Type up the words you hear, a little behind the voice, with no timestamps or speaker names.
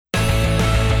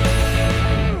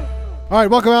All right,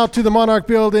 welcome out to the Monarch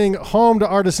building, home to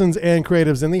artisans and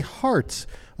creatives in the heart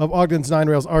of Ogden's Nine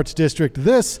Rails Arts District.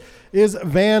 This is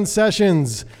Van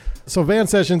Sessions. So Van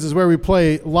Sessions is where we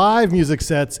play live music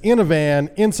sets in a van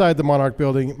inside the Monarch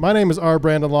building. My name is R.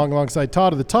 Brandon, alongside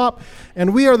Todd at the top,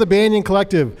 and we are the Banyan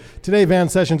Collective. Today, Van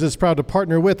Sessions is proud to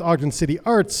partner with Ogden City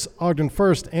Arts, Ogden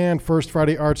First, and First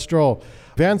Friday Art Stroll.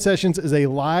 Van Sessions is a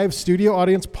live studio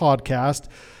audience podcast.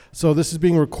 So this is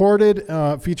being recorded,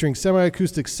 featuring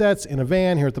semi-acoustic sets in a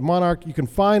van here at the Monarch. You can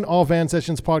find all Van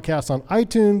Sessions podcasts on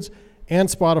iTunes and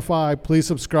Spotify. Please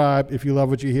subscribe if you love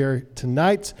what you hear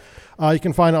tonight. You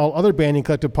can find all other Banyan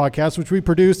Collective podcasts, which we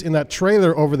produced in that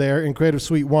trailer over there in Creative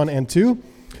Suite 1 and 2,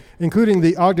 including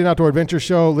the Ogden Outdoor Adventure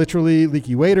Show, Literally,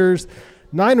 Leaky Waders,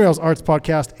 Nine Rails Arts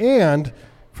Podcast, and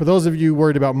for those of you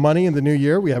worried about money in the new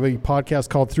year, we have a podcast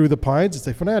called Through the Pines. It's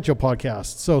a financial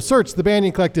podcast. So search the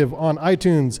Banyan Collective on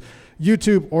iTunes,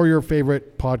 YouTube, or your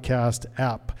favorite podcast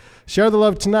app. Share the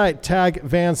love tonight. Tag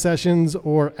Van Sessions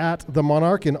or at the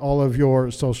Monarch in all of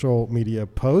your social media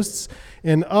posts.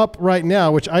 And up right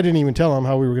now, which I didn't even tell him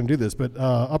how we were going to do this, but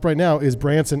up right now is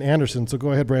Branson Anderson. So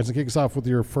go ahead, Branson, kick us off with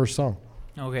your first song.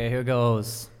 Okay, here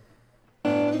goes.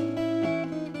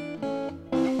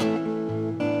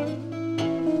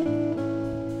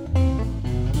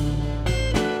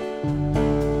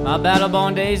 My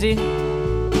Battlebone Daisy,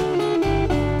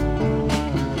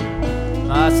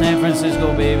 my San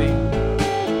Francisco baby.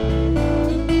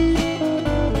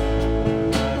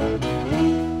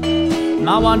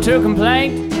 My 1-2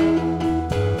 complaint.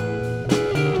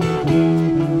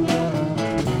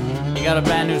 You got a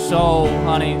brand new soul,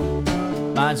 honey.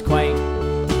 Mine's quaint.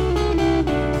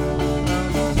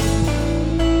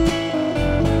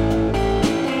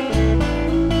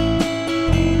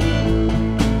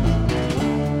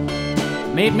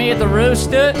 Meet me at the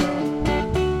Rooster.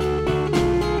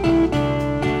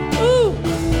 Ooh.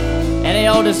 Any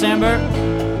old December.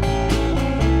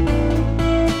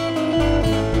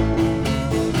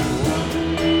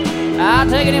 I'll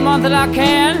take any month that I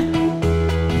can.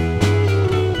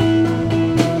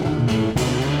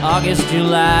 August,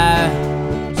 July,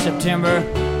 September.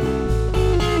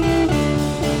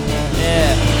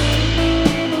 Yeah.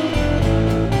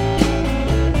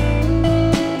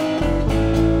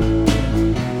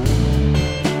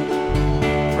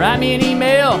 Write me an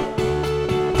email.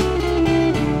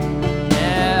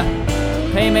 Yeah.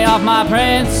 Pay me off my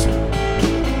prints.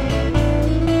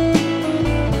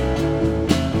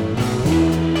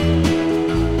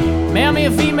 Mail me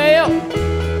a female.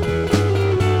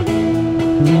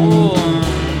 Ooh,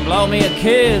 blow me a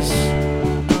kiss.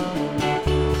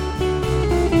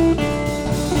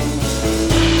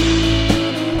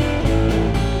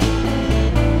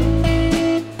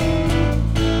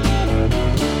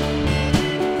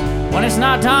 When it's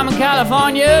not time in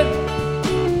California.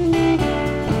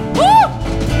 Woo!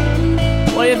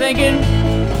 What are you thinking?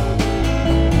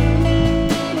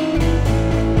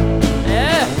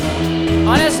 Yeah.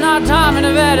 When it's not time in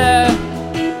Nevada.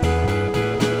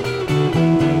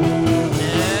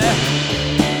 Yeah.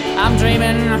 I'm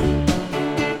dreaming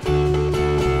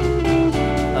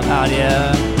about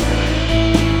you.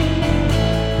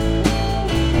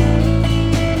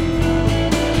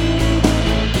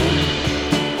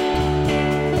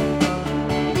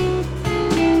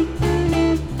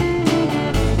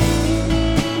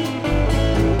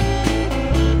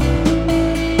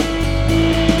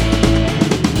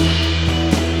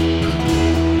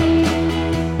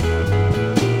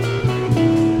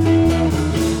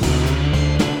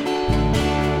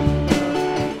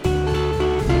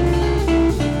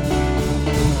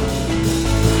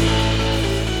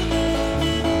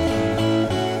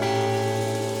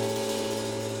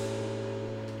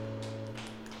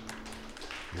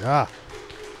 Yeah.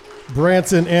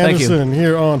 Branson Anderson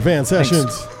here on Van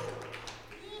Sessions. Thanks.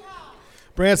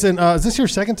 Branson, is this your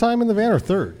second time in the van or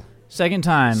third? Second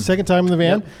time. Second time in the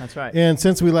van? Yep, that's right. And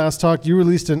since we last talked, you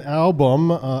released an album,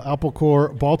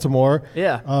 Applecore Baltimore.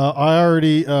 Yeah. I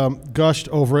already gushed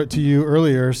over it to you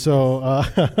earlier, so...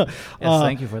 yes,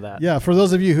 thank you for that. Yeah, for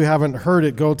those of you who haven't heard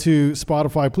it, go to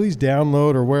Spotify. Please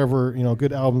download or wherever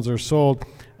good albums are sold.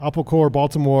 Applecore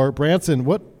Baltimore. Branson,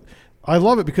 I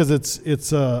love it because it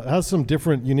has some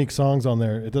different unique songs on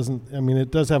there. It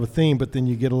does have a theme, but then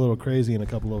you get a little crazy in a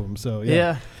couple of them. So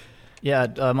yeah,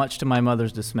 much to my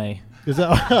mother's dismay. Is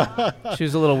that? She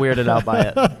was a little weirded out by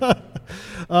it.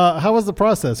 How was the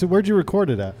process? Where'd you record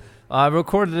it at? I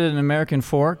recorded it in American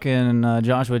Fork in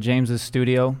Joshua James's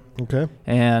studio. Okay.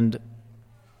 And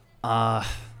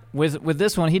with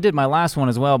this one, he did my last one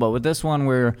as well, but with this one,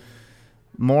 we're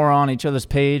more on each other's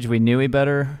page. We knew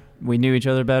better. we knew each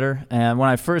other better. And when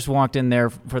I first walked in there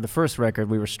for the first record,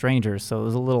 we were strangers, so it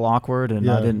was a little awkward, and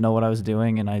I didn't know what I was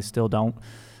doing, and I still don't.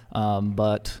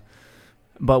 But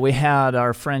we had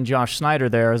our friend Josh Snyder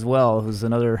there as well, who's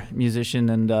another musician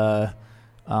and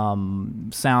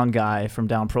sound guy from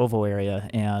down Provo area,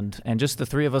 and just the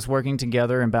three of us working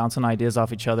together and bouncing ideas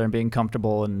off each other and being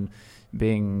comfortable and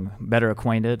being better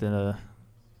acquainted.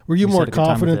 Were you more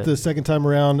confident the second time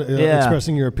around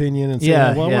expressing your opinion and saying,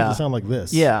 I want it to sound like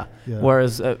this? Yeah.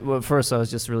 Whereas at first I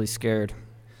was just really scared.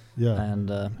 Yeah. And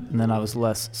then I was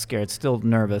less scared, still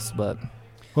nervous, but...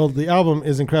 Well, the album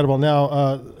is incredible.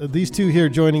 Now, these two here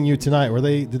joining you tonight,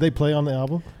 did they play on the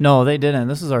album? No, they didn't.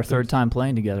 This is our third time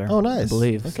playing together. Oh, nice. I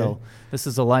believe. Okay. So this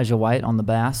is Elijah White on the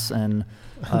bass and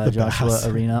Joshua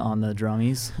Arena on the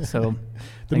drummies. So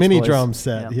the mini drum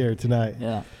set here tonight.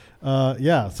 Yeah.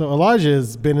 So Elijah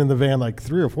has been in the van like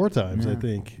 3 or 4 times, I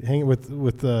think, hanging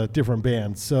with different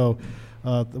bands. So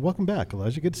welcome back,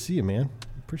 Elijah. Good to see you, man.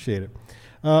 Appreciate it.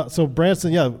 So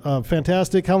Branson,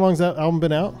 fantastic. How long has that album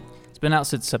been out? It's been out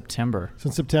since September.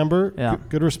 Since September? Yeah.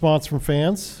 Good response from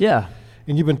fans? Yeah.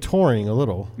 And you've been touring a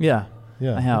little? Yeah.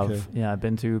 Yeah, I have. Okay. Yeah, I've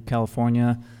been to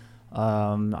California,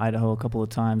 Idaho a couple of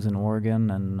times, in Oregon,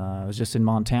 and I was just in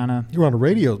Montana. You were on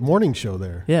a morning show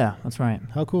there. Yeah, that's right.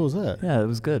 How cool is that? Yeah, it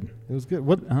was good. It was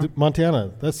good.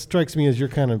 Montana, that strikes me as your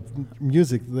kind of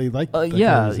music. They like that kind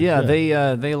of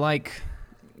music.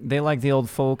 They like the old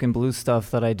folk and blues stuff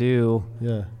that I do.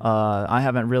 Yeah. I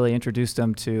haven't really introduced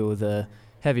them to the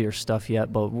heavier stuff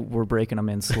yet, but we're breaking them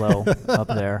in slow up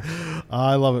there.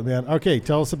 I love it, man. Okay,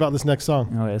 tell us about this next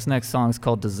song. Okay, this next song is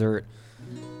called Dessert.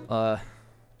 The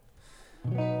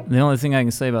only thing I can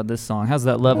say about this song, how's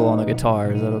that level on the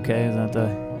guitar? Is that okay? Is that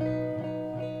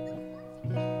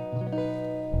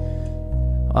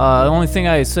the only thing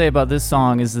I say about this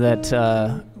song is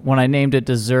that when I named it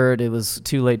Dessert, it was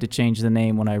too late to change the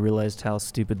name when I realized how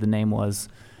stupid the name was.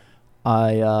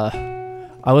 I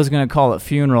was going to call it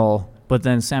Funeral, but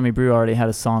then Sammy Brew already had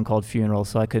a song called Funeral,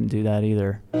 so I couldn't do that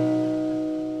either.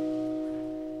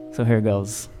 So here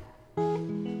goes.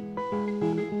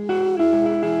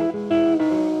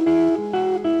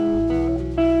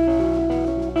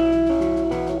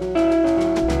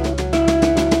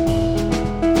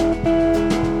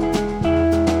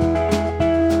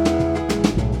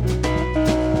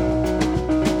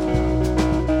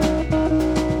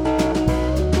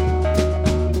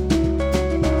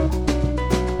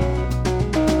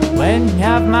 When you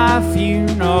have my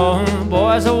funeral,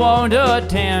 boys, I won't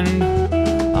attend.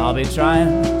 I'll be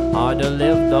trying hard to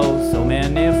live though, so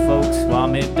many folks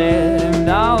want me dead. And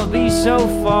I'll be so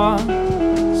far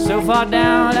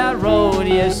down that road.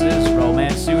 Yes, this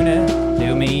romance sooner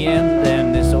do me in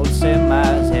than this old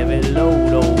semi's heavy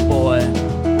load, old boy.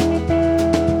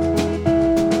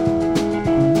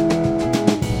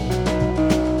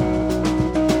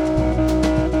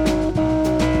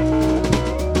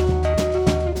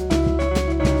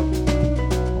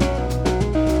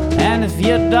 And if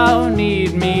you don't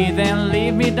need me, then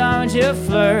leave me, don't you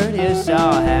flirt. Yes,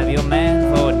 I'll have your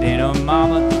man for dinner,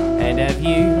 mama, and have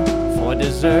you for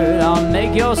dessert. I'll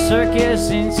make your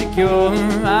circus insecure.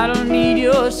 I don't need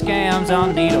your scams,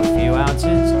 I'll need a few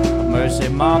ounces of mercy,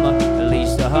 mama, at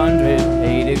least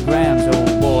 180 grams,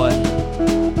 old boy.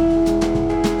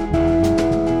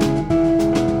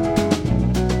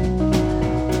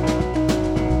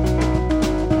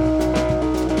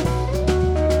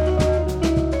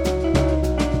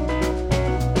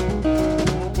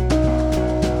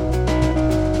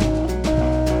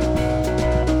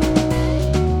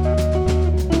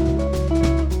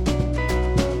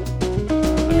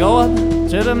 Go up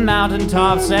to the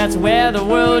mountaintops, that's where the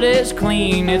world is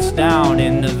clean. It's down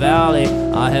in the valley,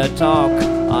 I heard talk,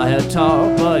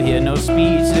 but hear no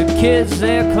speech. The kids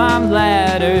there climb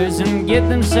ladders and get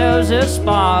themselves a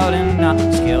spot, and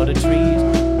I scale the trees,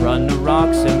 run the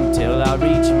rocks until I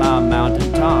reach my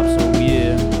mountaintops, oh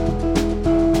yeah.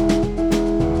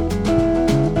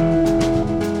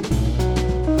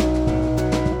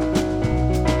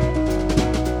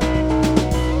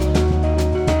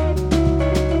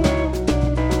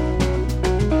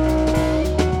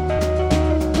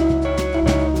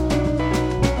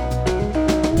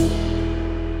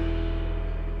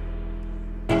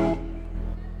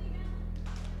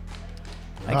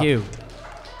 Thank you.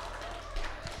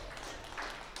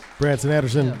 Branson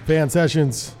Anderson, Van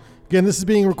Sessions. Again, this is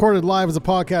being recorded live as a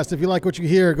podcast. If you like what you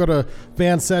hear, go to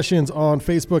Van Sessions on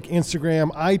Facebook,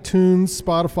 Instagram, iTunes,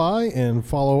 Spotify, and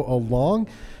follow along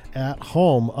at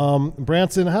home.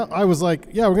 Branson, I was like,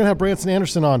 we're going to have Branson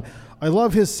Anderson on. I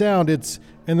love his sound. It's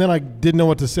and then I didn't know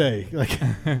what to say. Like,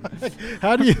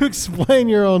 how do you explain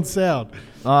your own sound?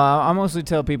 I mostly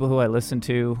tell people who I listen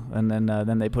to, and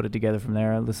then they put it together from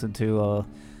there. I listen to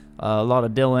a lot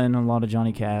of Dylan, a lot of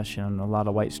Johnny Cash, and a lot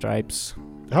of White Stripes.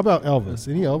 How about Elvis?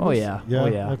 Any Elvis? Oh, yeah. Yeah? Oh,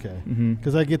 yeah. Okay.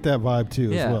 Because I get that vibe,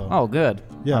 too, as well. Oh, good.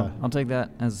 Yeah. I'll take that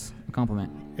as a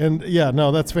compliment. And, yeah,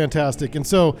 no, that's fantastic. And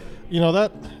so,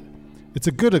 that it's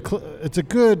a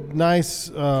good,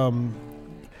 nice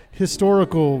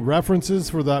historical references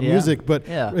for that music, but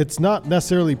it's not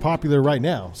necessarily popular right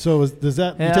now. So does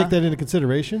that you take that into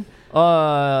consideration?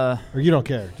 Or you don't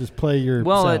care? Just play your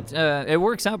sound? It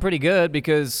works out pretty good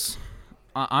because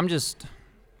I'm just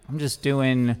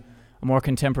doing a more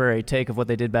contemporary take of what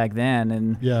they did back then,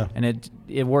 and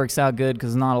it works out good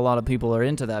because not a lot of people are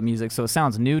into that music, so it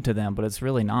sounds new to them, but it's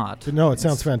really not. No, it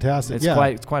sounds fantastic.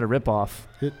 It's quite a ripoff.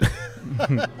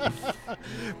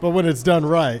 But when it's done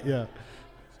right,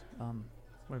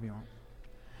 Whatever you want.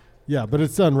 Yeah, but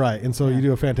it's done right, and so you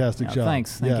do a fantastic job.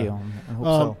 Thanks, thank you. I hope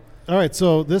so. All right,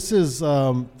 so this is,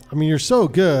 you're so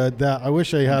good that I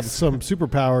wish I had some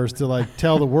superpowers to like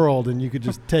tell the world and you could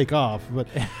just take off. But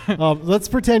let's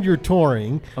pretend you're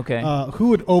touring. Okay. Who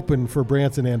would open for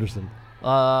Branson Anderson?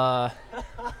 Like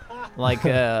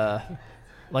a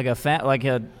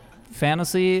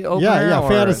fantasy opener. Yeah,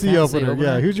 fantasy opener.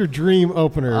 Yeah, who's your dream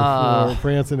opener for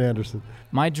Branson Anderson?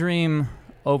 My dream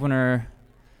opener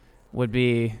would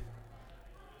be.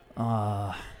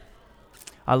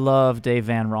 I love Dave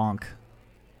Van Ronk.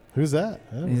 Who's that?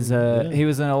 He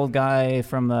was an old guy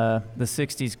from the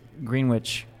 60s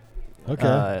Greenwich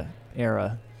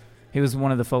era. He was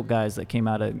one of the folk guys that came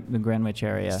out of the Greenwich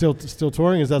area. Still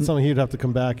touring? Is that something he'd have to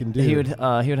come back and do? He would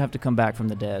have to come back from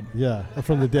the dead. Yeah,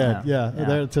 from the dead. Yeah.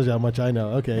 That tells you how much I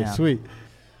know. Okay, sweet.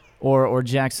 Or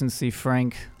Jackson C.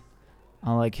 Frank.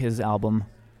 I like his album.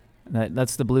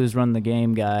 That's the Blues Run the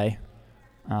Game guy.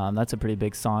 That's a pretty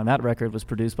big song. That record was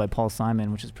produced by Paul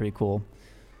Simon, which is pretty cool.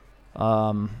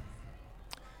 Or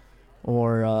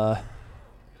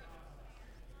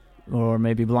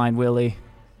maybe Blind Willie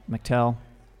McTell.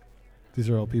 These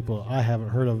are all people I haven't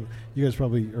heard of. You guys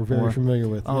probably are very familiar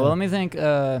with. Well, let me think.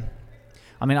 I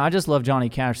just love Johnny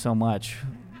Cash so much.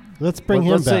 Let's bring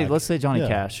him back. Let's say Johnny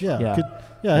Cash. Yeah.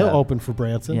 He'll open for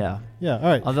Branson. Yeah. Yeah. All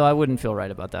right. Although I wouldn't feel right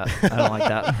about that. I don't like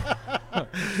that.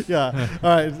 Yeah. All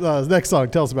right. Next song.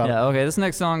 Tell us about it. Yeah. Okay. This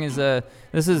next song is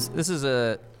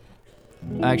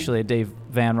actually a Dave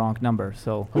Van Ronk number.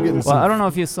 So I'm getting I don't know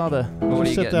if you saw the. What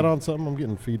you set that on something? I'm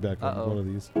getting feedback on one of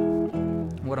these.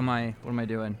 What am I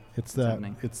doing? It's that.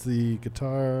 It's the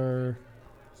guitar.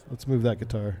 Let's move that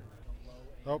guitar.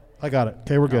 Oh, I got it.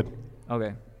 Okay, we're good.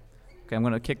 Okay, I'm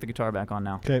gonna kick the guitar back on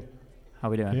now. Okay. How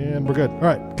we doing? And we're good. All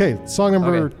right. Okay. Song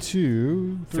number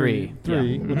 2, 3. Yeah.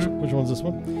 Which one's this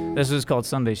one? This is called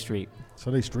Sunday Street.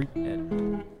 Sunday Street. Yeah.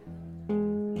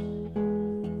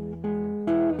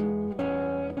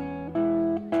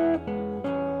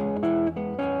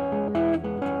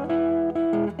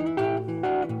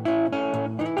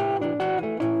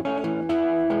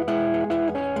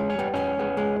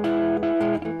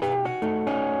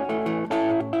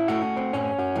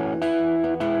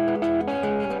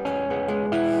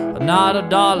 Not a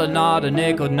dollar, not a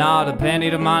nickel, not a penny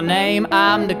to my name.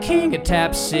 I'm the king of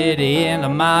Tap City and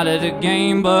I'm out of the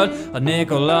game. But a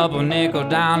nickel up, a nickel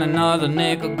down, another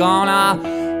nickel gone.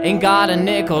 I ain't got a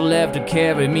nickel left to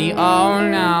carry me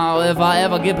on now. If I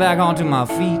ever get back onto my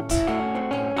feet,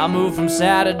 I move from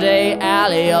Saturday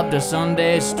Alley up to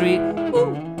Sunday Street.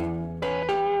 Ooh.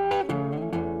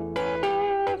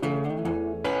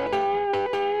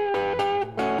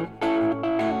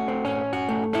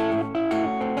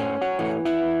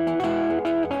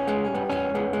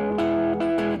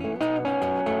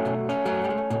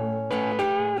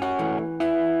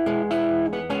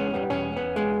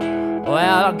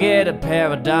 Well, I'll get a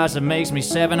paradise that makes me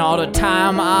 7 all the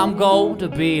time. I'm going to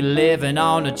be living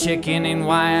on the chicken and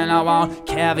wine. I want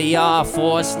caviar,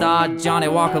 4-star Johnny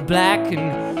Walker Black,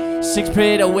 and 6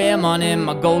 pretty women in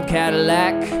my gold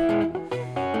Cadillac.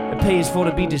 It pays for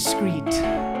to be discreet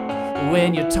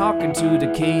when you're talking to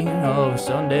the king of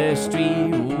Sunday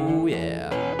Street. Ooh, yeah.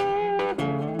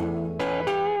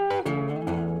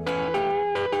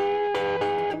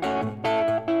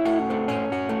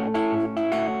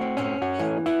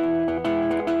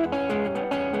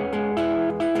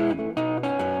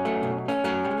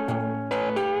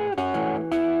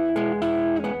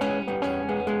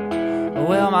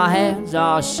 Well, my hands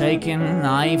are shaking,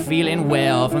 I ain't feeling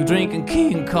well from drinking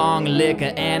King Kong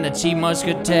liquor and a cheap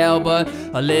muscatel. But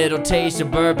a little taste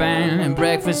of bourbon and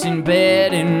breakfast in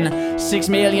bed and $6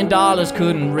 million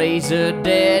couldn't raise her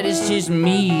dead. It's just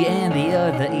me and the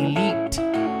other elite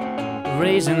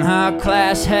raising high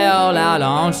class hell out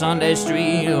on Sunday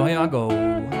Street. Oh, here I go.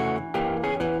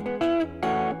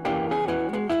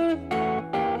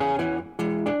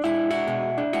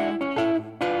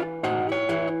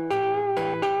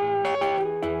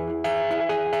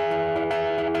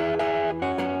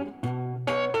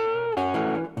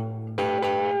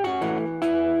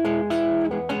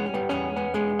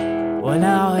 Well,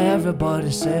 now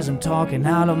everybody says I'm talking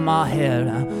out of my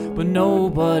head, but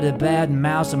nobody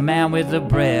badmouths a man with the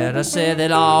bread. I said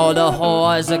that all the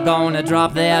whores are gonna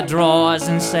drop their drawers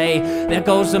and say, there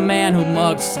goes the man who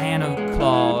mugged Santa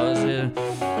Claus.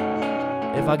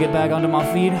 If I get back onto my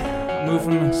feet, move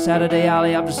from Saturday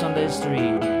Alley up to Sunday Street,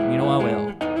 you know I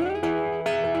will.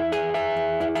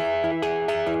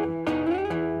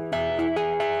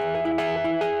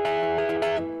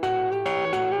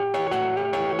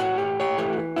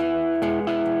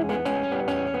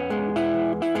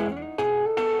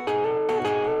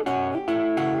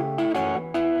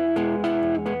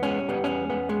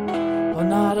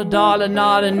 Not a dollar,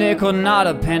 not a nickel, not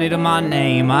a penny to my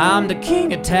name. I'm the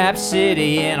king of Tap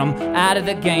City and I'm out of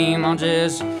the game. I'm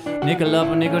just nickel up,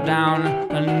 a nickel down,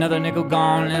 another nickel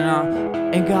gone, and I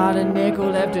ain't got a nickel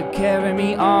left to carry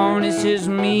me on. It's just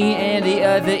me and the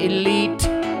other elite,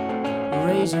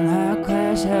 raising high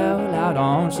class hell out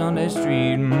on Sunday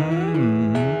Street.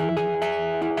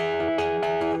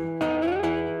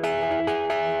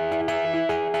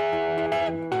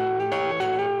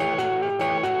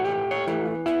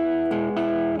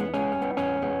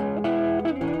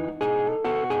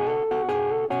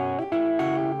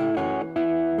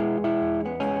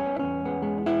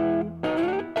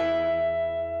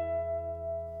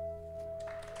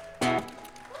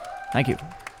 Thank you.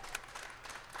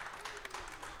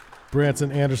 Branson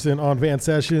Anderson on Van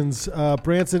Sessions.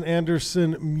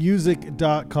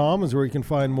 BransonAndersonmusic.com is where you can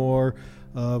find more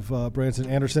of Branson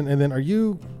Anderson. And then are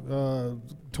you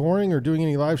touring or doing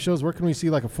any live shows? Where can we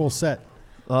see like a full set?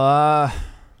 Let's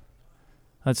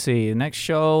see. The next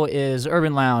show is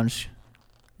Urban Lounge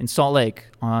in Salt Lake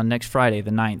on next Friday,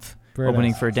 the 9th. Very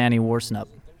opening nice. for Danny Warsnup.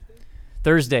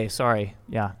 Thursday, sorry.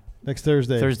 Yeah. Next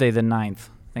Thursday. Thursday the 9th.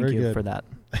 Thank Very you good. for that.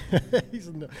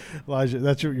 Elijah,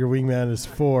 that's what your wingman is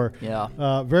for.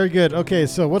 Yeah. Very good. Okay,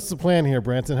 so what's the plan here,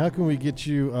 Branson? How can we get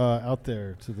you out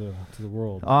there to the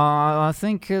world? I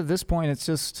think at this point it's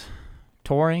just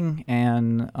touring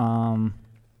and a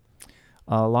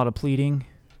lot of pleading.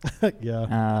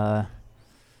 Yeah.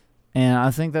 And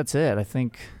I think that's it. I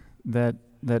think that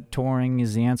touring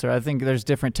is the answer. I think there's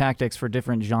different tactics for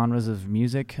different genres of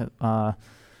music.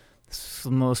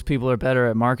 Most people are better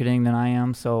at marketing than I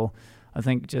am, so I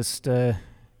think just no,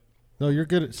 you're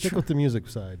good at stick with the music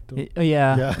side.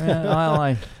 Yeah.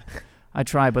 Well, I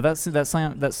try, but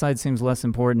that side seems less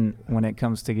important when it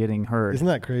comes to getting heard. Isn't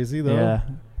that crazy though? Yeah.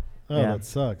 Oh, that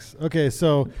sucks. Okay,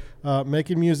 so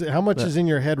making music. How much is in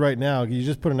your head right now? You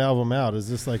just put an album out. Is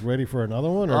this like ready for another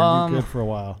one, or are you good for a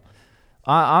while?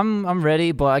 I'm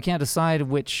ready, but I can't decide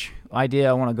which idea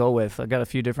I want to go with. I got a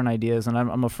few different ideas, and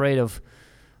I'm afraid of.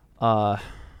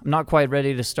 I'm not quite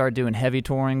ready to start doing heavy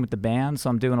touring with the band,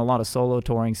 so I'm doing a lot of solo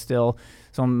touring still.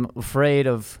 So I'm afraid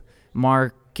of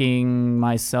marking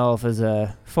myself as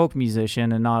a folk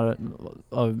musician and not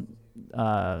a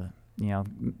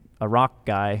rock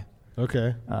guy.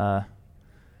 Okay.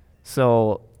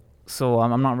 So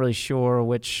I'm not really sure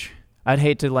which. I'd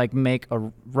hate to like make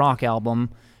a rock album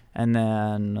and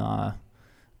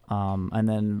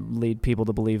then lead people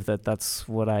to believe that that's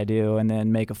what I do, and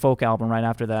then make a folk album right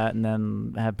after that, and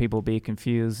then have people be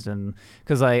confused. And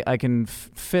because I can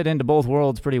fit into both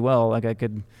worlds pretty well. Like I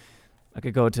could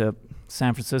go to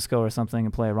San Francisco or something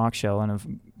and play a rock show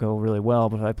and go really well.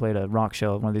 But if I played a rock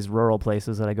show at one of these rural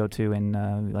places that I go to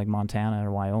in like Montana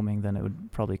or Wyoming, then it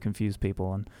would probably confuse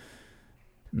people. And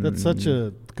that's such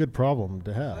a good problem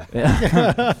to have.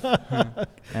 Yeah,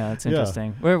 yeah, it's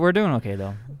interesting. Yeah. We're doing okay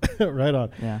though. Right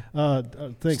on. Yeah.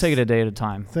 Thanks. Just take it a day at a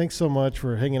time. Thanks so much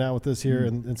for hanging out with us here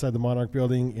inside the Monarch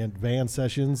building in Van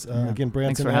Sessions. Again,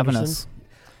 Branson. Thanks for Anderson. having us.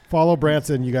 Follow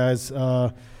Branson, you guys.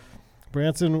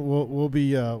 Branson, we'll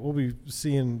be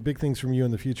seeing big things from you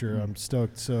in the future. I'm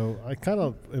stoked. So I kind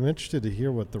of am interested to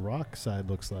hear what the rock side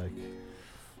looks like.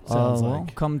 Sounds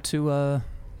like. Come to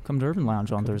Urban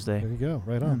Lounge on Thursday. There you go.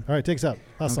 Right on. All right, take us out.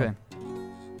 Awesome. Okay.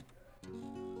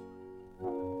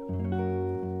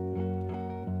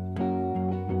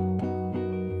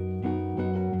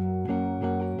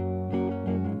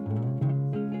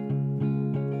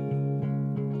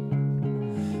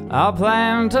 I'll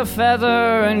plant a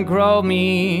feather and grow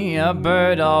me a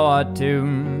bird or two.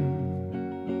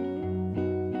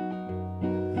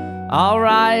 I'll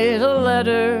write a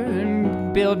letter and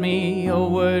build me a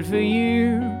word for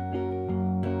you.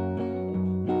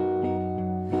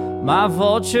 My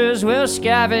vultures will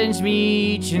scavenge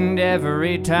me each and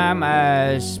every time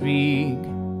I speak.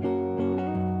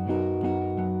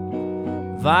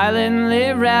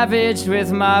 Violently ravaged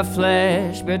with my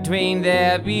flesh between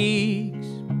their beaks.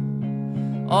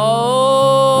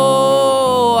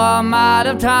 Oh, I'm out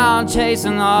of town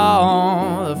chasing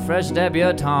all the fresh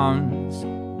debutantes.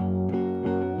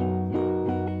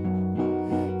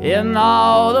 In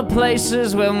all the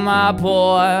places where my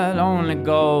poor lonely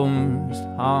ghost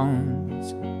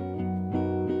haunts.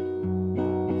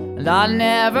 And I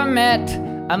never met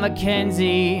a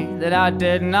Mackenzie that I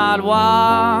did not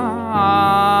want.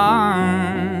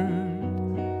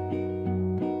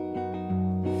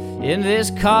 In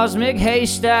this cosmic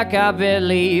haystack, I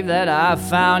believe that I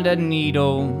found a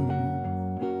needle.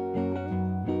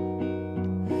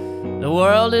 The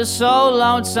world is so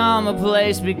lonesome a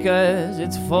place because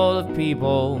it's full of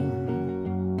people.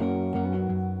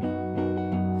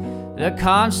 The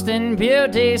constant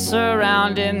beauty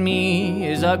surrounding me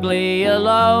is ugly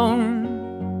alone.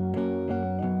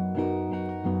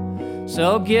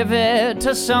 So give it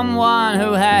to someone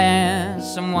who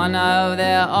has someone of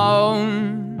their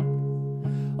own.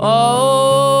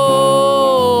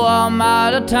 Oh, I'm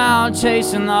out of town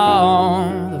chasing all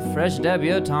the fresh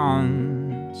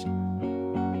debutantes.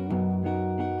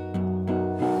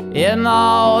 In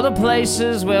all the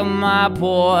places where my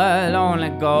poor lonely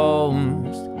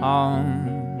ghost haunts.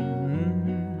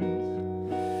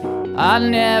 I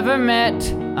never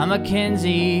met a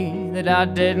Mackenzie that I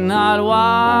did not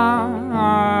want.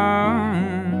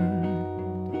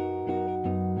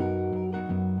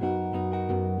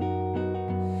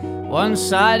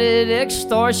 One-sided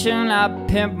extortion, I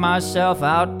pimp myself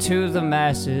out to the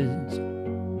masses.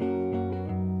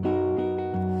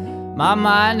 My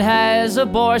mind has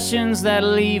abortions that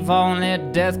leave only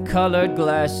death-colored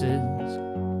glasses.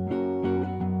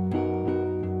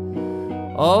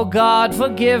 Oh God,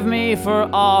 forgive me for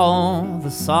all the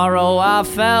sorrow I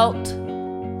felt.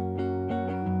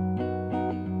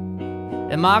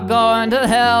 Am I going to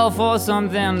hell for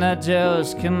something that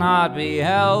just cannot be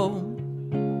helped?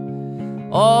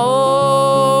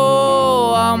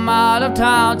 Oh, I'm out of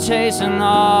town chasing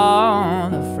all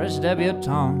the fresh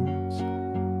debutantes.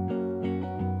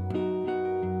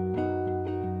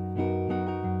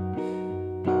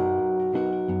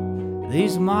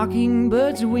 These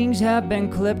mockingbirds' wings have been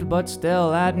clipped, but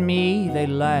still at me they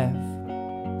laugh.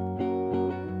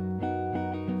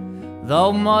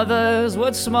 Though mothers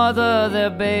would smother their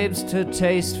babes to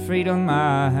taste freedom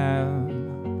I have.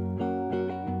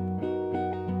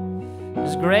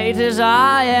 As great as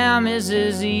I am is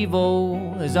as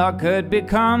evil as I could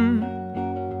become.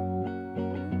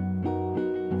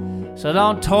 So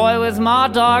don't toy with my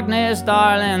darkness,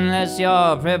 darling, unless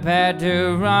you're prepared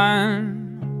to run.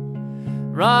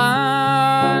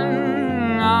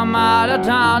 Run, I'm out of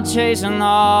town chasing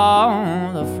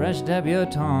all the fresh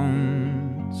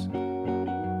debutantes.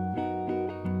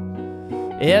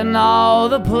 In all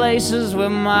the places where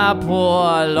my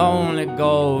poor lonely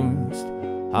ghost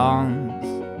haunts.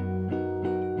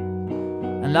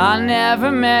 And I never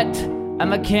met a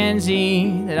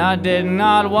Mackenzie that I did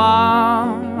not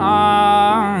want,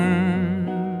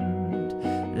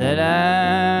 that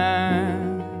I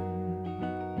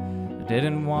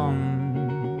didn't want.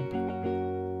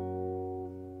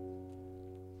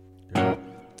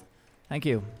 Thank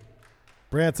you.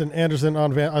 Branson, Anderson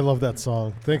on Van. I love that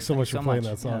song. Thanks so much for playing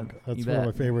that song. Yeah, that's one of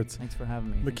my favorites. Thanks for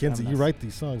having me. Mackenzie, you write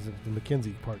these songs. The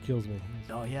Mackenzie part kills me.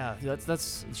 Oh yeah,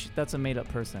 that's a made-up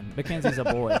person. Mackenzie's a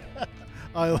boy.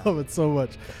 I love it so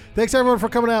much. Thanks everyone for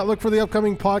coming out. Look for the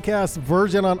upcoming podcast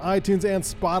version on iTunes and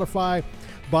Spotify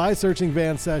by searching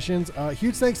Van Sessions.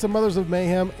 Huge thanks to Mothers of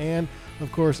Mayhem and,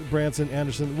 of course, Branson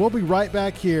Anderson. We'll be right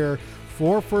back here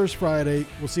for First Friday.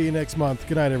 We'll see you next month.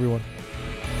 Good night, everyone.